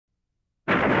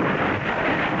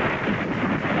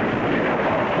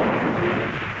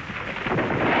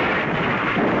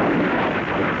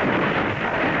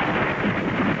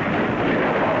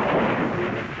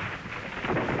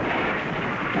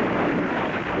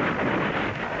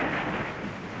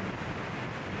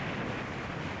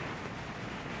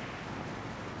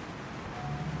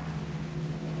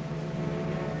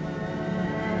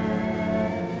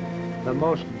the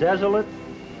most desolate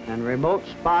and remote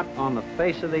spot on the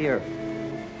face of the earth,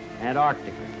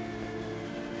 Antarctica.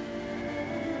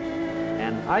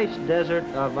 An ice desert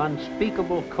of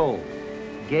unspeakable cold,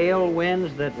 gale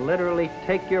winds that literally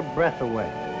take your breath away.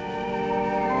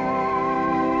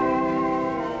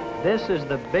 This is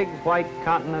the big white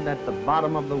continent at the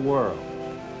bottom of the world,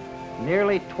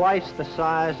 nearly twice the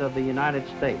size of the United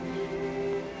States.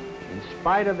 In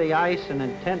spite of the ice and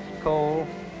intense cold,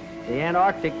 the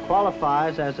Antarctic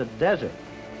qualifies as a desert.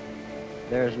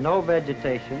 There's no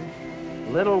vegetation,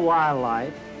 little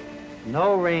wildlife,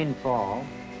 no rainfall,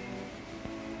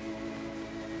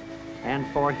 and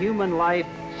for human life,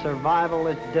 survival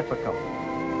is difficult.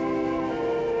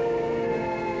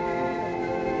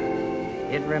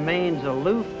 It remains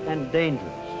aloof and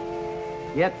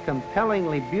dangerous, yet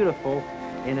compellingly beautiful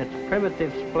in its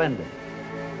primitive splendor.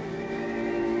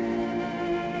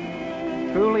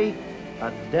 Truly,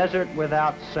 a desert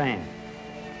without sand.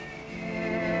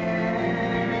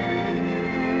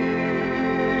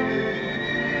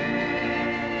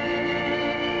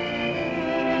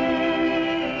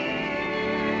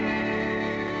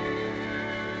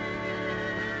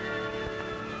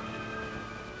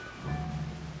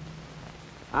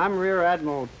 I'm Rear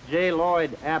Admiral J.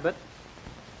 Lloyd Abbott.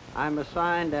 I'm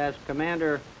assigned as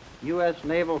Commander, U.S.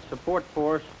 Naval Support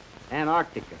Force,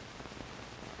 Antarctica.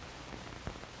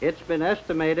 It's been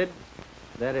estimated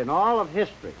that in all of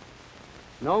history,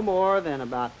 no more than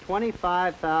about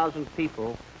 25,000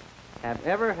 people have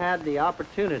ever had the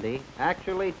opportunity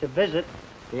actually to visit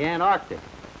the Antarctic.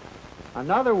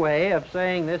 Another way of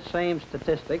saying this same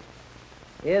statistic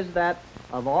is that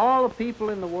of all the people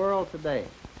in the world today,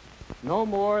 no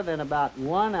more than about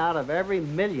 1 out of every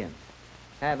million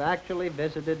have actually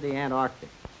visited the Antarctic.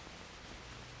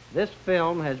 This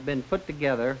film has been put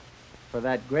together for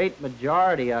that great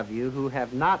majority of you who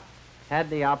have not had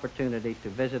the opportunity to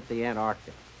visit the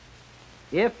Antarctic.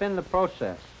 If in the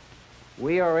process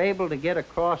we are able to get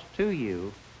across to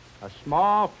you a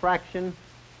small fraction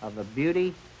of the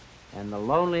beauty and the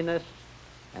loneliness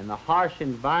and the harsh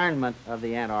environment of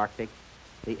the Antarctic,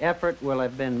 the effort will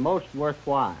have been most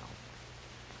worthwhile.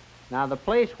 Now, the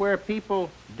place where people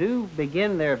do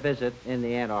begin their visit in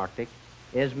the Antarctic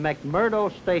is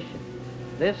McMurdo Station.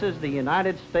 This is the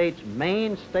United States'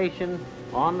 main station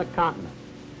on the continent.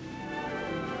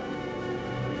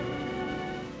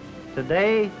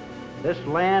 Today, this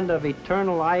land of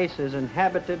eternal ice is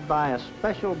inhabited by a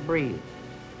special breed,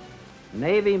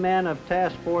 Navy men of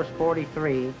Task Force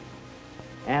 43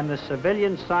 and the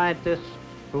civilian scientists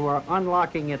who are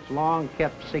unlocking its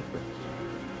long-kept secrets.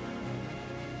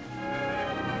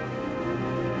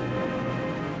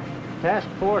 Task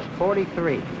Force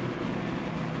 43,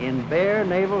 in bare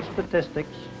naval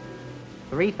statistics,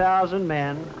 3,000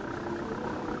 men,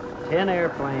 10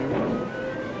 airplanes,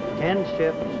 10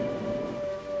 ships,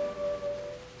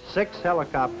 6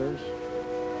 helicopters,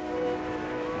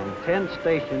 and 10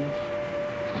 stations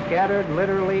scattered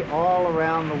literally all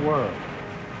around the world.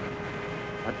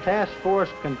 A task force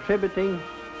contributing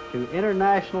to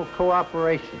international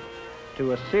cooperation,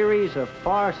 to a series of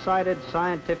far-sighted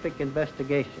scientific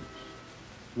investigations,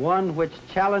 one which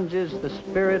challenges the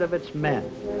spirit of its men.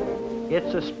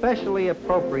 It's especially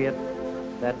appropriate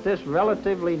that this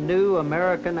relatively new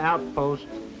American outpost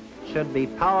should be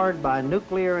powered by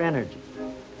nuclear energy.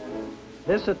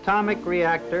 This atomic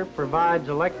reactor provides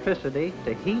electricity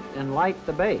to heat and light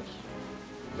the base,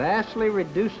 vastly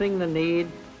reducing the need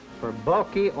for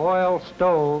bulky oil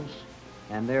stoves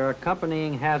and their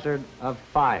accompanying hazard of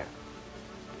fire.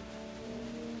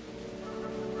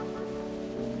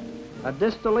 A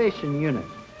distillation unit,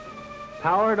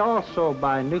 powered also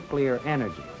by nuclear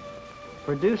energy,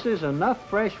 produces enough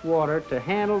fresh water to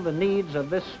handle the needs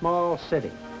of this small city.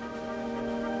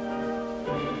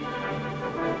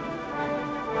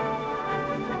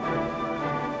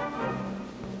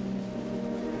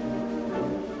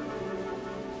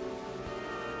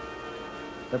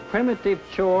 The primitive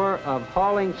chore of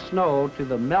hauling snow to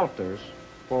the melters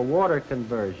for water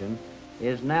conversion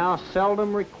is now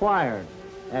seldom required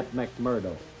at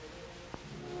McMurdo.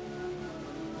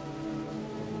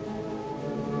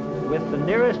 With the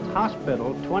nearest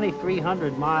hospital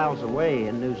 2,300 miles away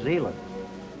in New Zealand,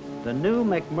 the new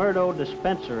McMurdo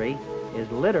dispensary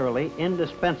is literally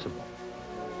indispensable.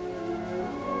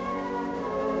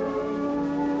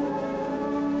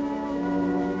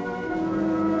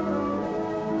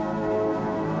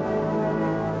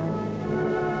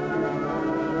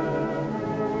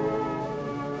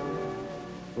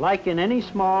 Like in any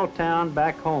small town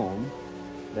back home,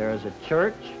 there is a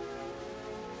church,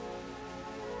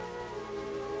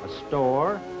 a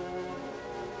store,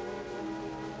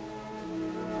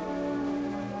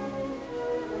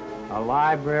 a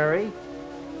library,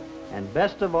 and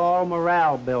best of all,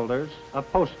 morale builders, a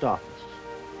post office.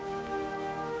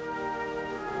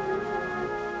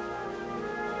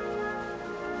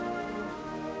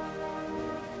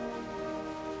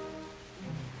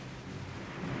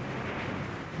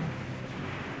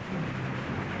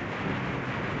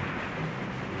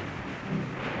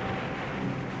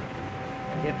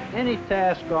 If any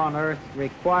task on Earth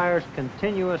requires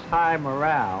continuous high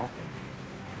morale,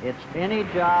 it's any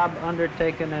job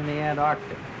undertaken in the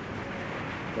Antarctic.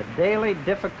 The daily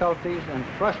difficulties and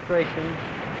frustrations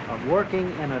of working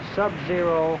in a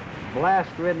sub-zero,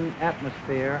 blast-ridden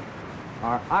atmosphere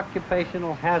are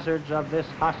occupational hazards of this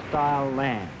hostile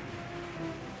land.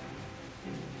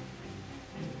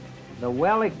 The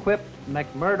well-equipped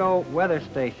McMurdo Weather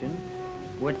Station,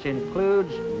 which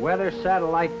includes weather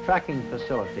satellite tracking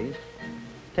facilities,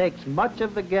 takes much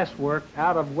of the guesswork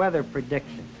out of weather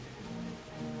prediction.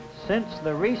 Since the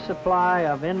resupply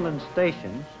of inland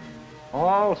stations,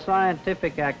 all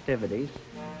scientific activities,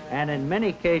 and in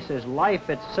many cases life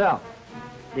itself,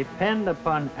 depend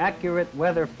upon accurate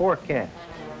weather forecasts.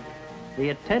 The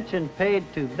attention paid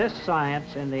to this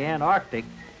science in the Antarctic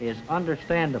is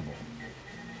understandable.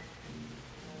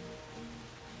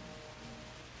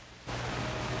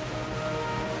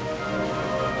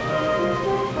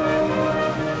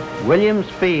 Williams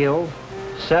Field,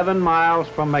 7 miles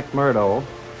from McMurdo,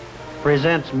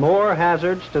 presents more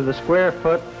hazards to the square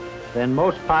foot than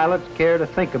most pilots care to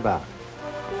think about.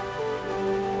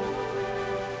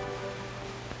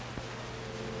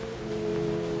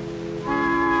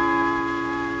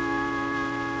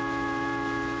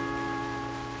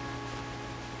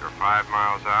 You're 5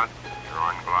 miles out. You're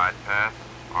on glide path.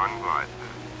 On glide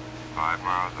path. 5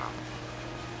 miles out.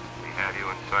 We have you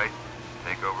in sight.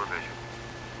 Take over vision.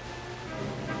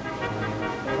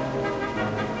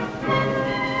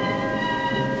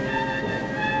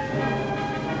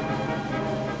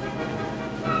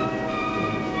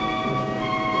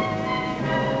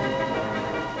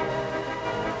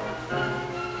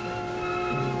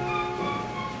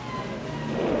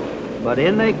 But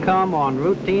in they come on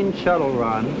routine shuttle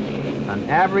runs, an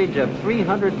average of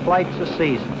 300 flights a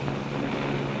season,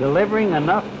 delivering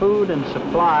enough food and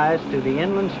supplies to the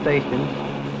inland stations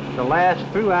to last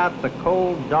throughout the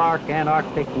cold, dark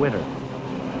Antarctic winter.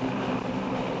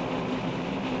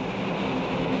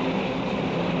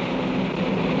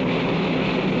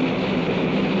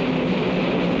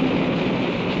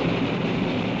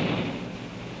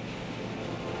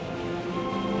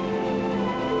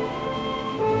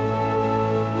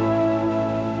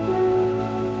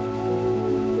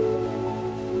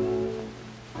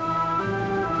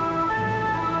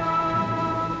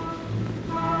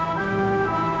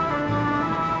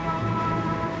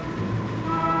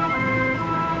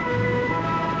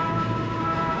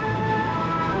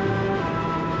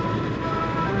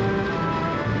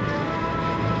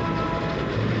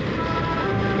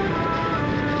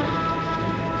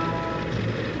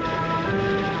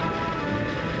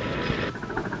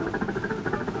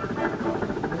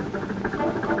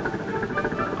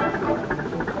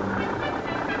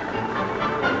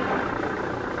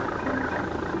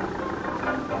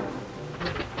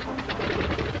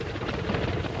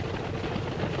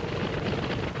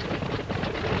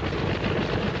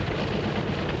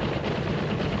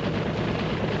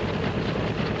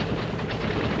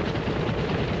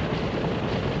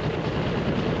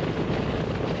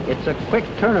 It's a quick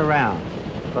turnaround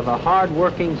for the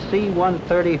hard-working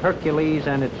C-130 Hercules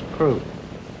and its crew.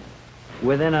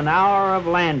 Within an hour of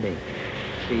landing,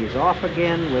 she's off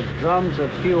again with drums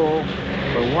of fuel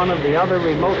for one of the other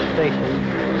remote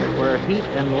stations where heat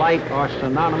and light are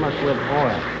synonymous with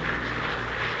oil.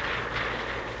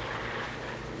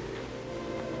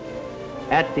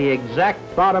 At the exact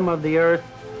bottom of the Earth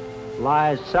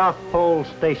lies South Pole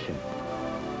Station,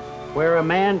 where a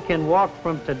man can walk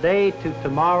from today to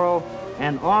tomorrow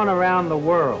and on around the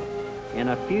world in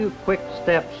a few quick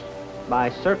steps by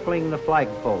circling the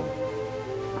flagpole.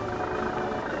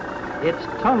 It's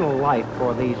tunnel life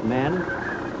for these men.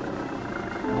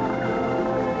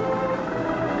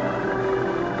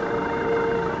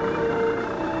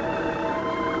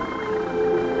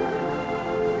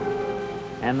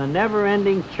 And the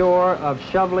never-ending chore of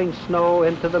shoveling snow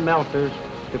into the melters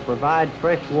to provide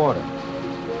fresh water.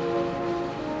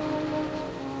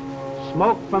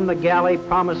 Smoke from the galley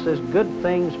promises good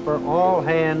things for all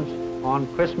hands on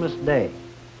Christmas Day.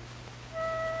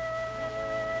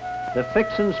 The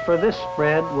fixings for this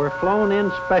spread were flown in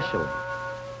specially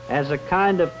as a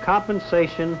kind of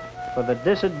compensation for the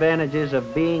disadvantages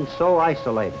of being so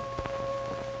isolated.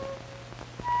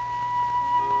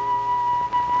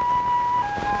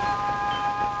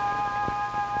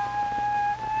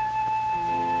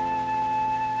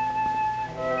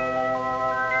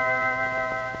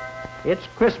 It's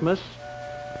Christmas,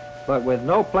 but with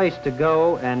no place to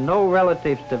go and no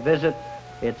relatives to visit,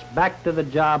 it's back to the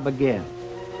job again.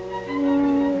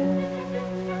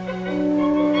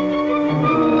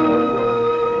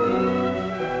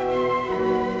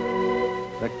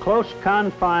 The close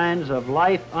confines of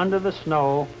life under the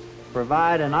snow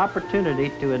provide an opportunity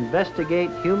to investigate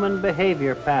human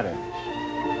behavior patterns.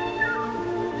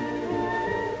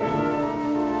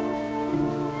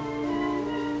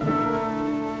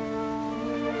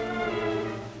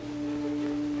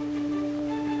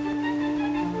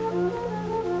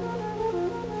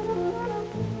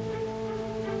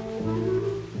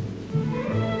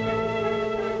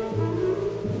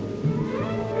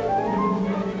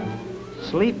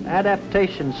 Sleep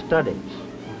adaptation studies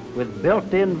with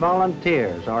built-in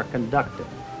volunteers are conducted.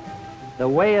 The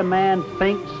way a man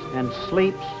thinks and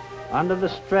sleeps under the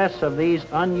stress of these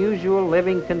unusual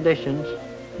living conditions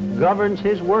governs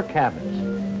his work habits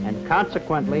and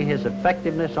consequently his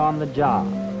effectiveness on the job.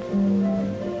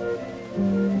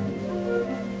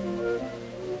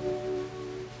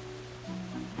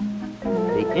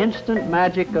 The instant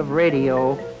magic of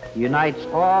radio unites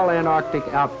all Antarctic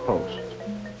outposts.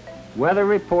 Weather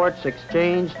reports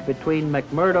exchanged between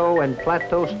McMurdo and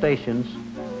Plateau stations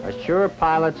assure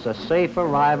pilots a safe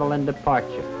arrival and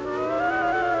departure.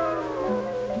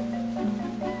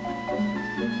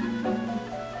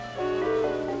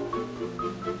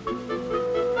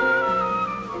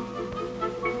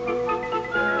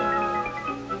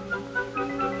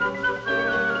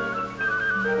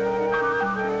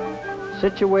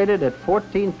 Situated at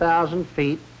 14,000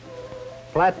 feet,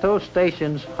 Plateau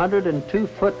Station's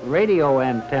 102-foot radio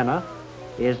antenna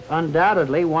is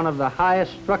undoubtedly one of the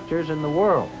highest structures in the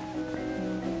world.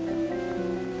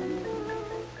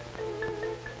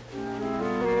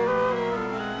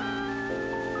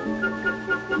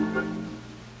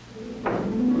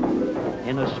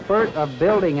 In a spurt of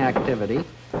building activity,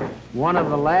 one of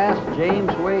the last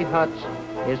James Way huts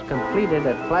is completed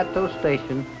at Plateau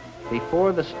Station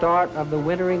before the start of the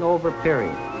wintering over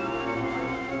period.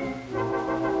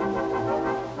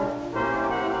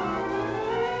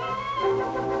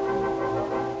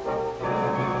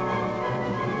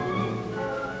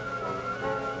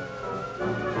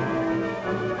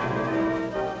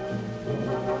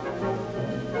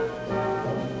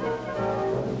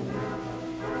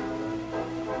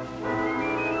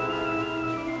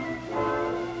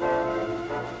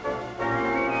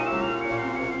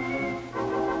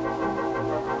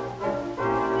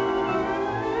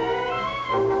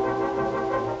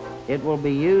 It will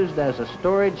be used as a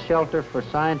storage shelter for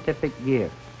scientific gear.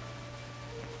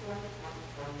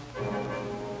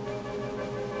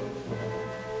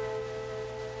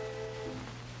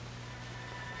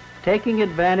 Taking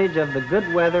advantage of the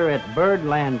good weather at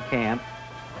Birdland Camp,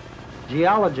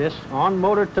 geologists on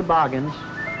motor toboggans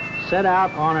set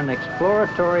out on an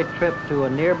exploratory trip to a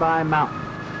nearby mountain.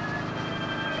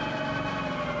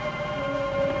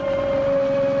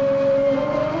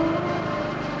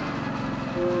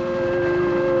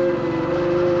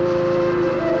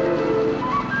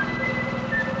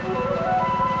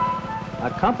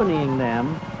 Accompanying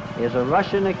them is a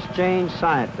Russian exchange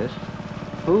scientist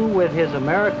who, with his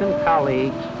American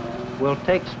colleagues, will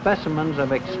take specimens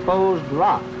of exposed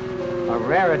rock, a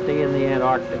rarity in the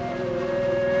Antarctic.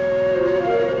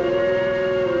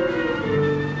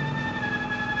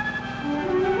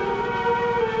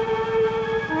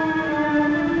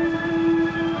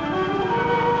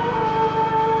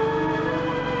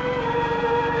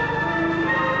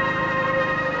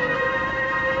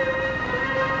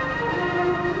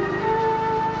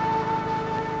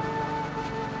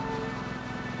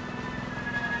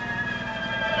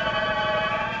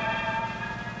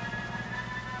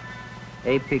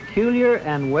 A peculiar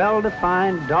and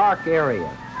well-defined dark area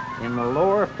in the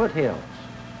lower foothills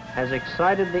has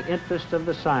excited the interest of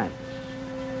the scientists.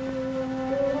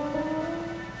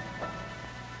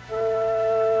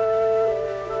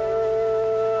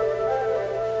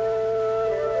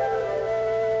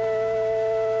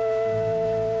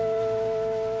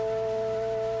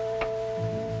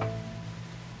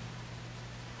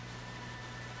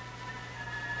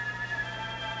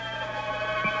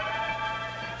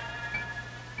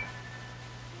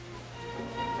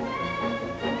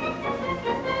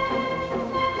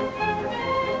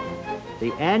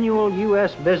 The annual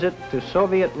U.S. visit to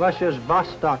Soviet Russia's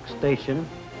Vostok station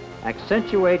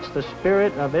accentuates the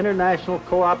spirit of international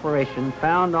cooperation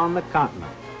found on the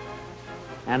continent.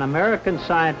 An American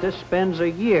scientist spends a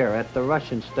year at the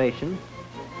Russian station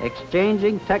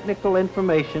exchanging technical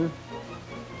information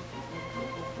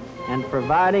and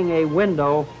providing a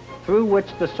window through which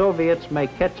the Soviets may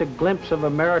catch a glimpse of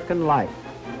American life.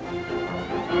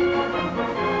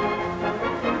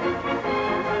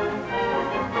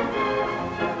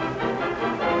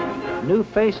 New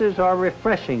faces are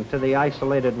refreshing to the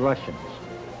isolated Russians,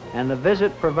 and the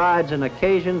visit provides an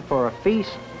occasion for a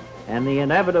feast and the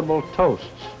inevitable toasts.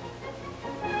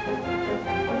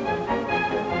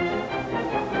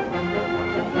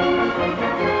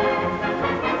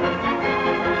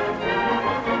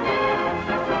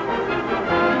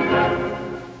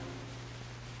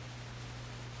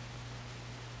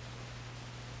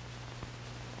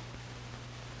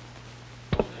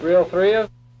 Reel 3 of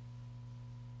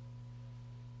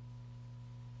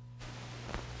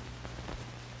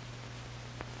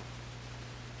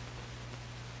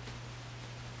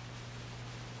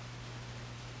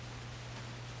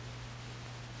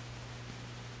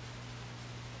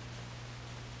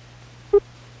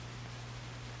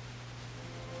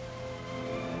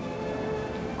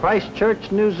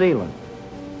Christchurch, New Zealand,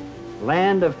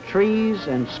 land of trees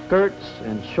and skirts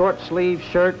and short-sleeved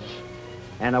shirts,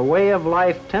 and a way of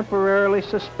life temporarily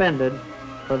suspended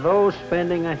for those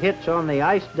spending a hitch on the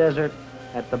ice desert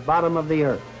at the bottom of the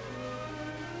earth.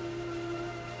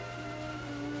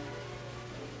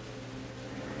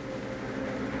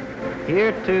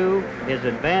 Here, too, is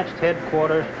advanced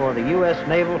headquarters for the U.S.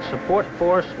 Naval Support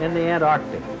Force in the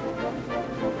Antarctic.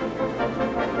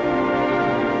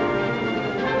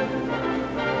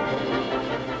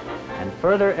 And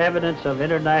further evidence of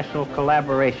international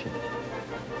collaboration.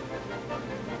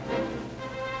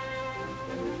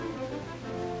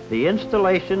 The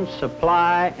installation,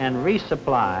 supply, and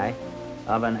resupply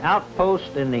of an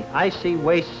outpost in the icy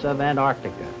wastes of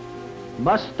Antarctica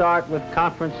must start with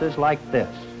conferences like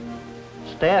this.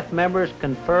 Staff members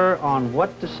confer on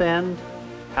what to send,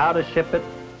 how to ship it,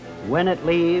 when it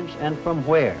leaves, and from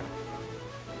where.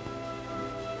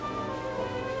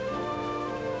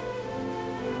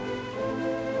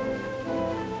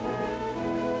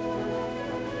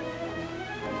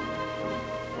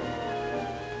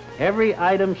 Every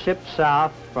item shipped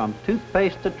south, from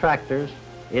toothpaste to tractors,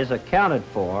 is accounted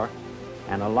for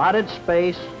and allotted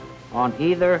space on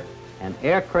either an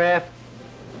aircraft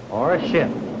or a ship.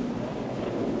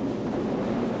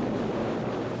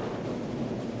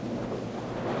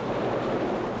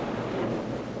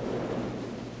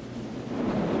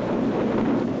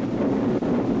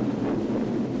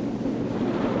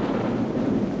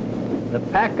 The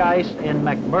pack ice in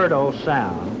McMurdo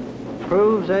Sound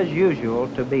proves, as usual,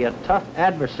 to be a tough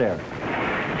adversary.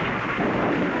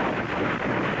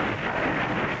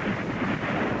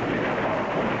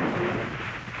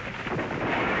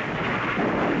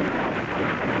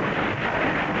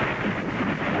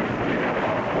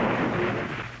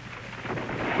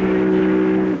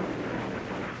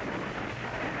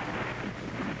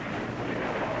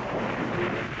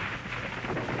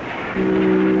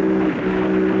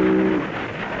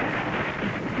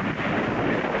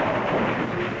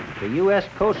 The U.S.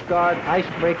 Coast Guard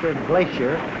icebreaker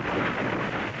Glacier,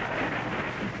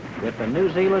 with a New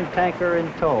Zealand tanker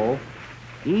in tow,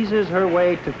 eases her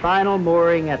way to final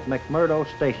mooring at McMurdo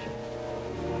Station.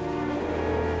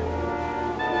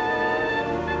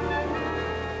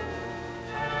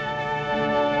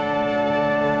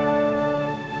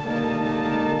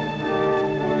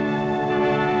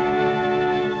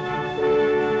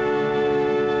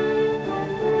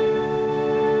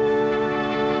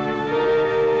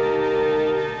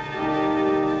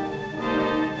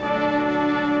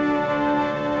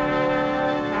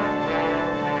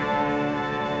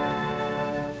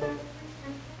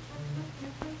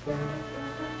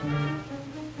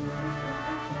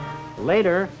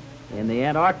 Later, in the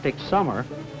Antarctic summer,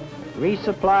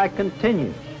 resupply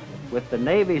continues, with the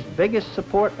Navy's biggest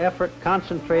support effort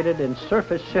concentrated in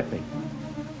surface shipping.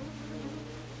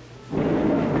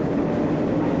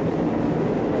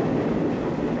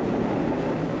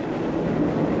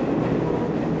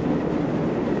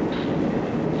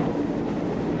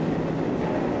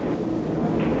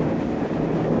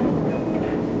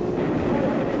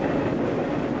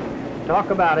 Talk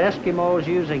about Eskimos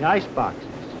using ice boxes.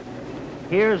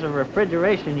 Here's a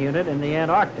refrigeration unit in the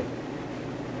Antarctic.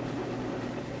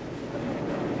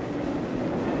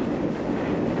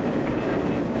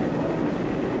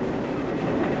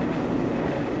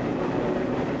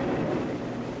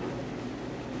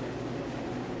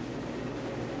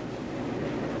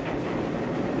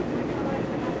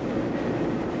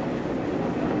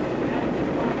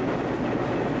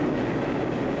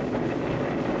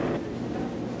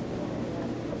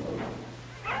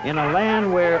 In a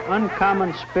land where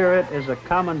uncommon spirit is a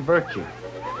common virtue,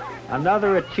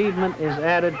 another achievement is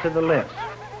added to the list.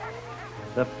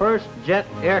 the first jet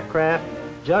aircraft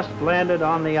just landed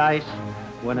on the ice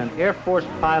when an Air Force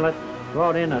pilot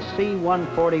brought in a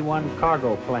C-141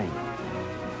 cargo plane.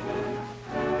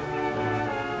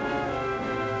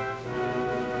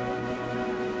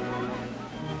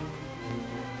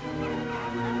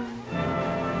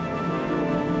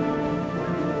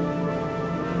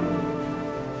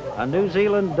 A New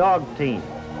Zealand dog team,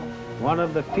 one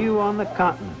of the few on the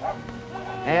continent,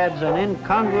 adds an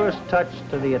incongruous touch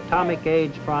to the atomic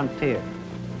age frontier.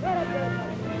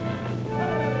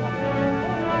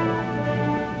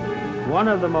 One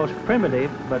of the most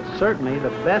primitive, but certainly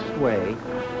the best way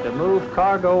to move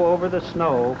cargo over the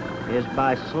snow is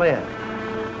by sled.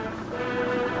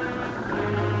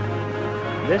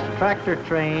 This tractor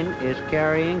train is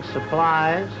carrying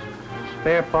supplies,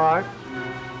 spare parts,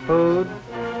 food,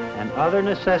 and other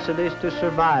necessities to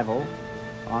survival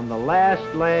on the last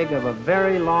leg of a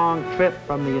very long trip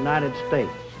from the United States.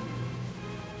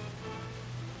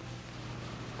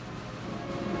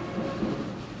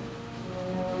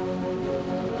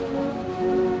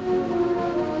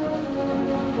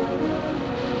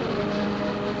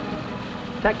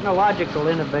 Technological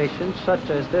innovations such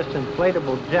as this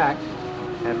inflatable jack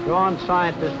have drawn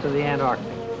scientists to the Antarctic,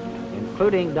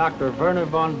 including Dr. Werner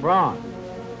von Braun,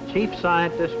 Chief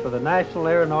Scientist for the National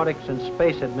Aeronautics and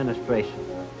Space Administration.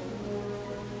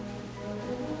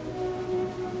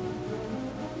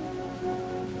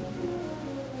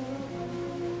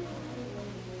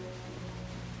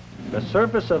 The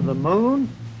surface of the moon?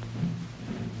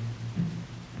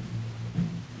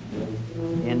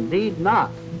 Indeed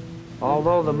not,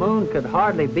 although the moon could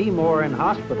hardly be more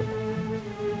inhospitable.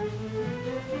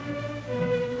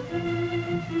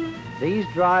 These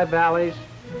dry valleys,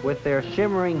 with their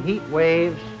shimmering heat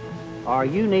waves, are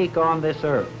unique on this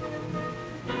earth.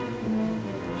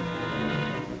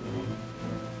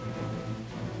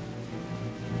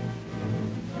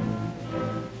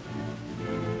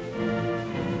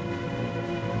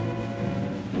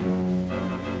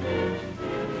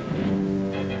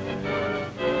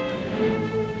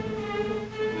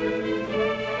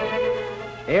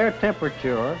 Air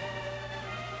temperature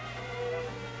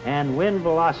and wind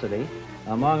velocity,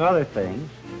 among other things,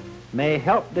 may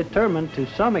help determine to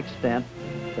some extent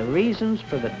the reasons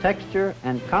for the texture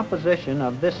and composition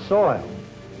of this soil,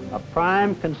 a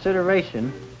prime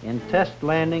consideration in test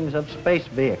landings of space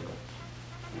vehicles.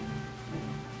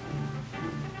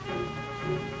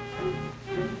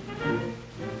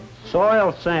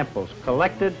 Soil samples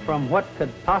collected from what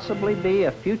could possibly be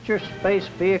a future space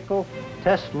vehicle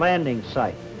test landing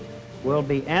site will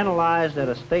be analyzed at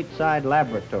a stateside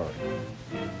laboratory.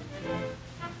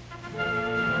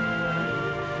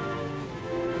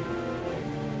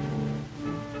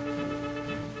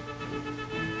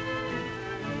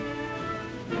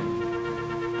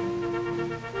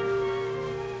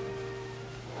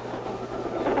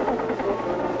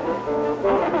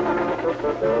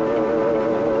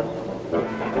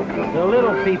 The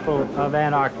little people of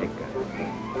Antarctica,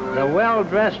 the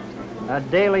well-dressed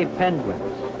Adelie penguins,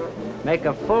 make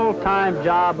a full-time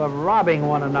job of robbing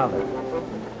one another,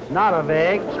 not of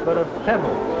eggs, but of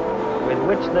pebbles with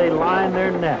which they line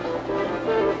their nests.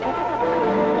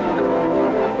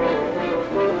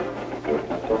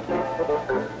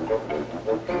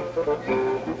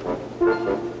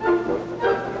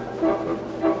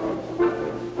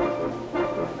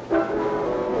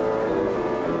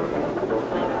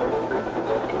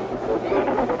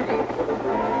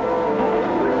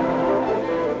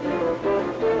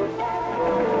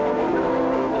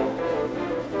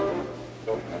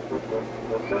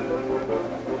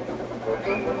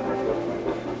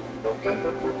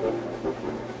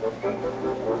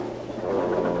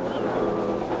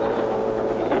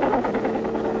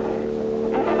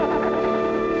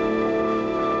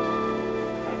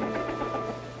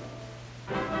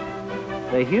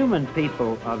 The human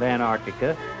people of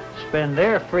Antarctica spend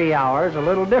their free hours a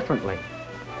little differently.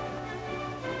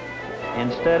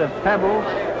 Instead of pebbles,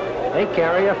 they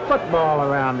carry a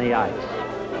football around the ice.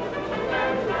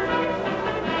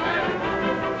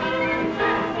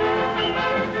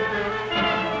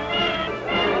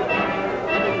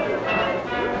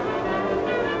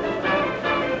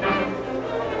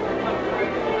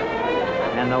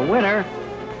 And the winner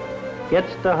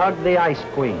gets to hug the Ice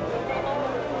Queen.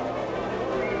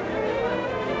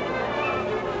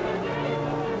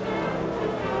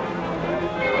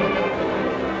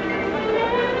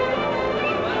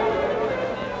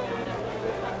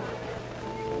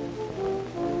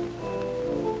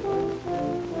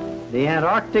 The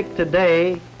Antarctic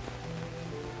today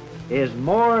is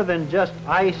more than just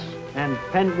ice and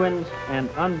penguins and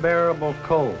unbearable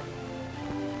cold.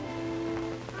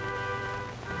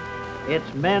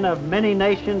 It's men of many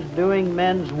nations doing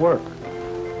men's work.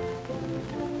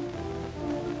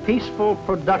 Peaceful,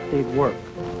 productive work.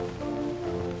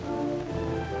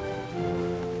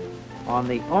 On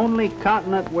the only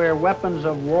continent where weapons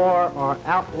of war are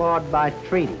outlawed by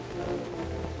treaty.